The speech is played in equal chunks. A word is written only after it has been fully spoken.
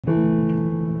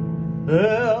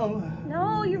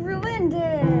No, you ruined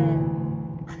it.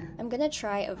 I'm gonna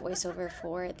try a voiceover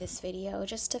for this video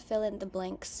just to fill in the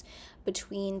blanks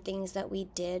between things that we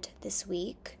did this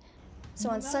week. So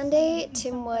on Sunday,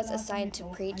 Tim was assigned to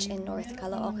preach in North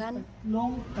Caloocan.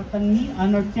 Long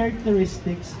katangian or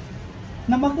characteristics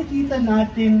na makikita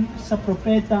natin sa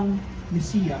propetang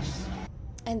Mesiyas.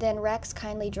 And then Rex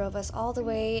kindly drove us all the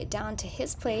way down to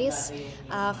his place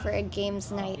for a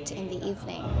games night in the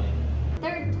evening.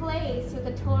 Third place with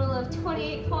a total of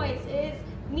 28 points is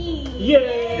me.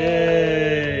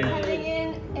 Yay! Coming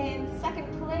in second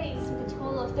place with a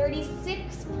total of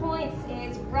 36 points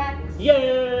is Rex.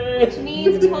 Yay! Which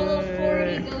means a total of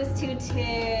 40 goes to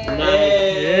Tim.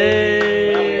 Yay!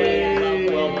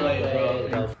 Well played,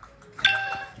 bro.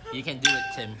 You can do it,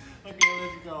 Tim. Okay,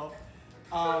 let's go.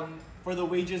 For the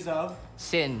wages of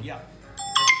Sin. yeah.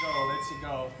 Let's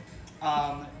go.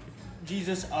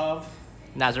 Jesus of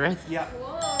Nazareth. yeah.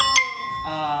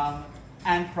 Whoa.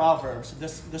 And Proverbs.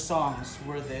 The songs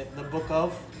were the book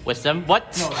of Wisdom.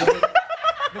 What? no.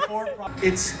 Before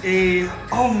it's a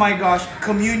oh my gosh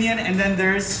communion, and then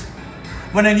there's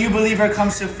when a new believer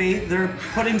comes to faith, they're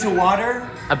put into water.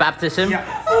 A baptism. Yeah.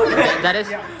 That is.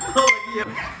 Yeah.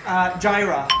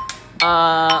 Gyra.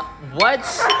 What?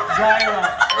 Gyra.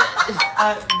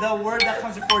 The word that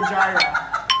comes before gyra.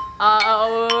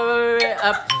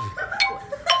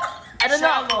 I don't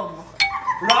know. Shalom.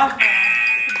 Rapha.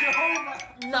 Jehovah.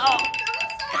 No.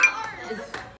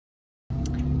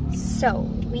 So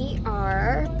we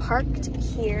are parked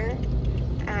here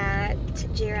at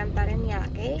Jiran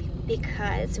Paranaque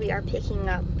because we are picking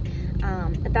up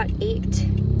about 8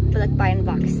 balikbayan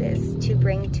boxes to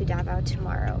bring to Davao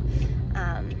tomorrow.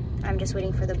 I'm just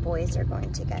waiting for the boys. They're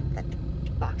going to get the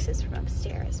boxes from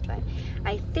upstairs, but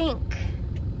I think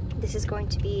this is going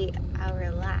to be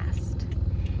our last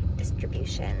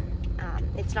distribution.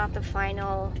 It's not the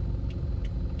final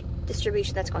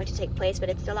distribution that's going to take place, but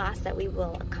it's the last that we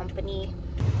will accompany.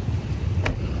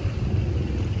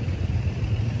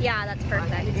 Yeah, that's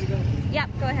perfect. Yep,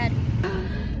 go ahead.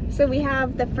 So we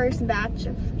have the first batch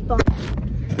of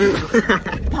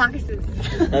boxes.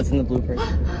 That's in the bloopers.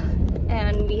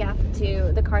 And we have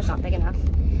to, the car's not big enough,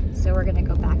 so we're gonna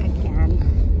go back again.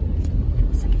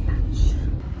 Second batch.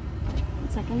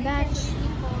 Second batch.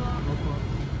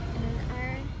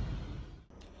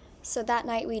 So that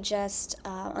night we just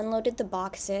unloaded the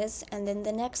boxes, and then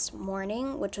the next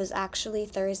morning, which was actually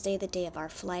Thursday, the day of our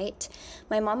flight,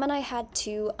 my mom and I had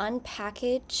to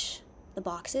unpackage the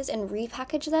boxes and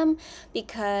repackage them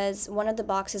because one of the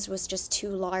boxes was just too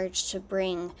large to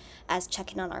bring as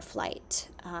check-in on our flight.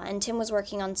 And Tim was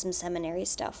working on some seminary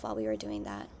stuff while we were doing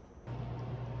that.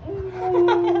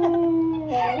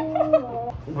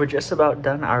 We're just about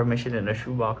done our mission in a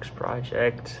shoebox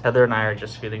project. Heather and I are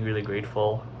just feeling really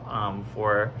grateful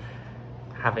for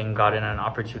having gotten an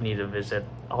opportunity to visit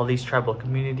all these tribal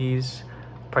communities,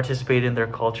 participate in their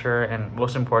culture, and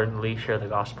most importantly, share the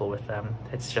gospel with them.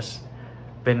 It's just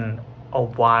been a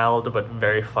wild but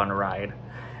very fun ride.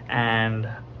 And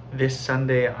this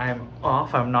Sunday I'm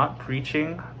off. I'm not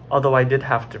preaching, although I did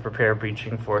have to prepare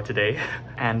preaching for today.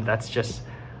 And that's just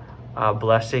a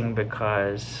blessing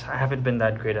because I haven't been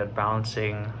that great at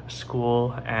balancing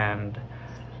school and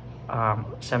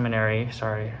seminary.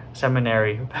 I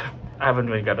haven't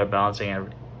really got at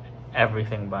balancing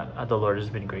everything, but the Lord has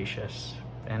been gracious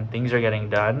and things are getting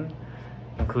done,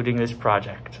 including this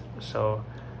project. So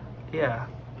yeah,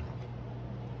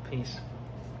 peace.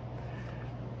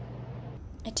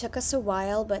 It took us a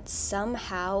while, but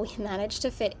somehow we managed to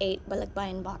fit 8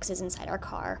 balikbayan boxes inside our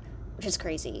car, which is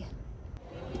crazy.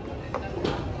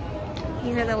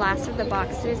 These are the last of the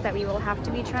boxes that we will have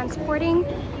to be transporting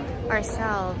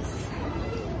ourselves.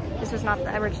 This was not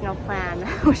the original plan,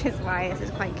 which is why this is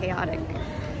quite chaotic.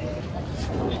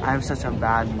 I have such a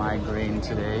bad migraine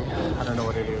today. I don't know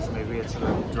what it is. Maybe it's the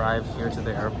drive here to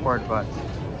the airport, but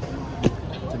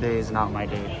today is not my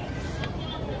day.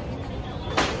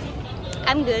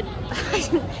 I'm good.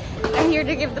 I'm here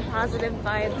to give the positive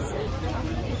vibes.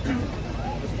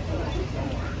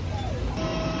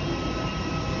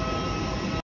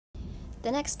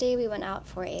 The next day we went out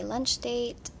for a lunch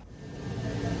date.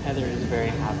 Heather is very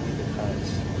happy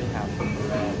because we have some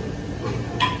bread,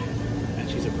 and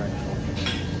she's a bread folk.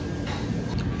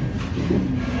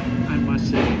 I must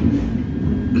say,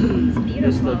 It's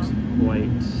beautiful. this looks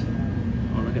white.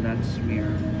 Oh, look at that smear.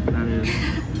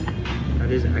 That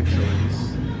is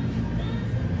excellence.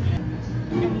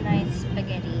 And nice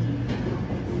spaghetti.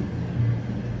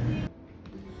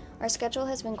 Our schedule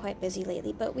has been quite busy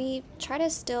lately, but we try to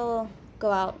still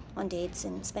go out on dates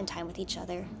and spend time with each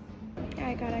other.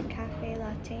 I got a cafe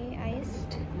latte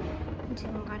iced.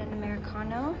 Tim got an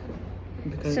Americano.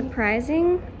 Because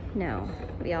Surprising? No,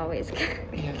 we always get.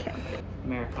 yeah,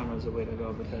 Americano is the way to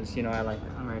go because you know I like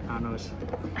Americanos.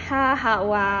 Haha,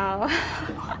 wow.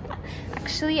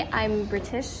 Actually, I'm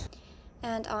British.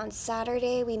 And on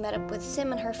Saturday, we met up with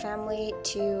Sim and her family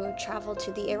to travel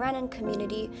to the Iranun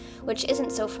community, which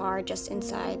isn't so far, just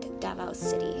inside Davao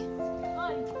City.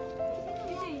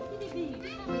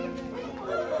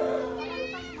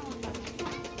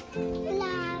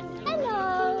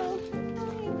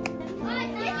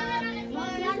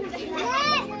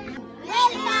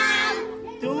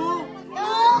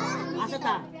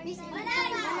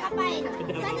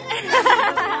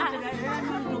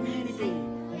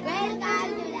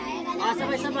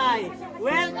 Sabay-sabay.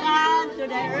 Welcome to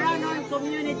the Iranun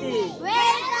community.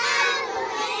 Welcome to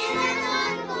the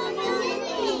Iranun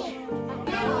community.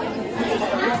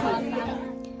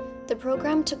 The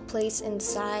program took place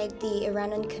inside the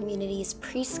Iranun community's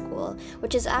preschool,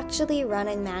 which is actually run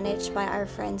and managed by our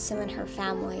friend Sim and her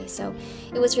family. So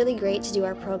it was really great to do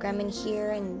our program in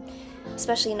here, and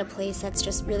especially in a place that's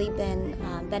just really been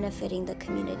benefiting the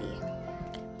community.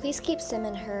 Please keep Sim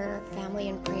and her family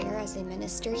in prayer as they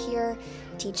minister here,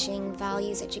 teaching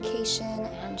values, education,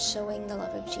 and showing the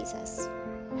love of Jesus.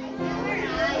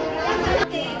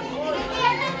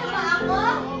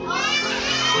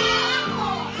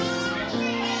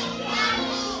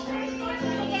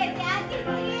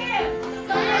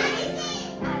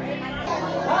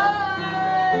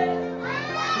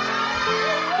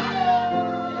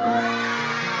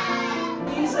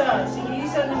 Si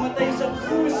Isa namatay sa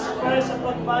krus para sa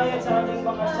pagbayad sa ating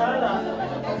mga sala.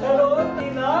 Karoon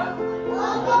nila.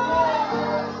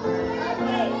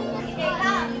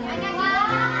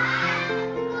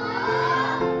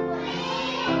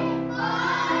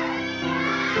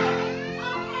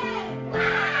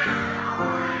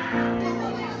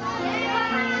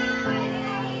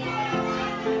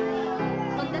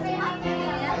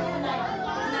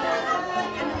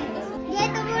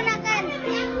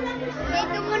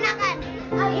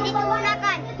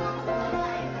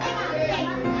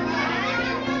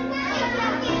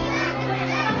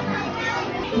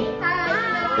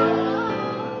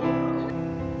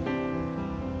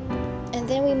 And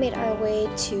then we made our way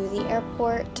to the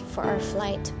airport for our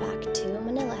flight back to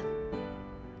Manila.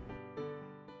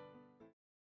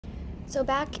 So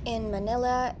back in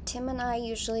Manila, Tim and I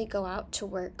usually go out to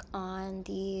work on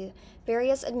the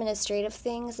various administrative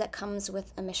things that comes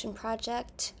with a mission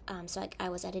project. So like I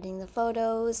was editing the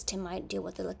photos, Tim might deal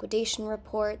with the liquidation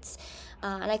reports,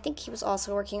 and I think he was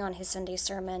also working on his Sunday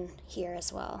sermon here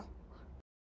as well.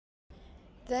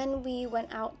 Then we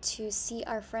went out to see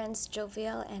our friends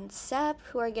Joviel and Seb,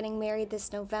 who are getting married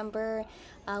this November.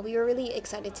 We were really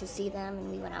excited to see them, and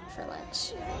we went out for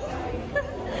lunch.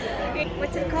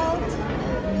 What's it called?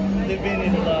 Living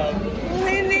in love.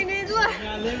 Living in love.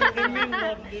 Yeah, living in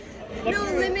love. No,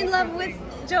 live in love with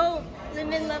Joe.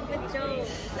 Live in love with Joe.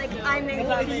 Like I'm in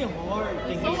love with.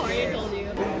 It's so hard. I told you.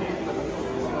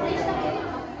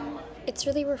 It's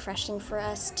really refreshing for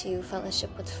us to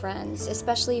fellowship with friends,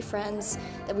 especially friends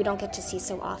that we don't get to see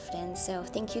so often. So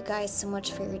thank you guys so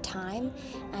much for your time,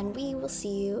 and we will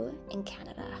see you in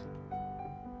Canada.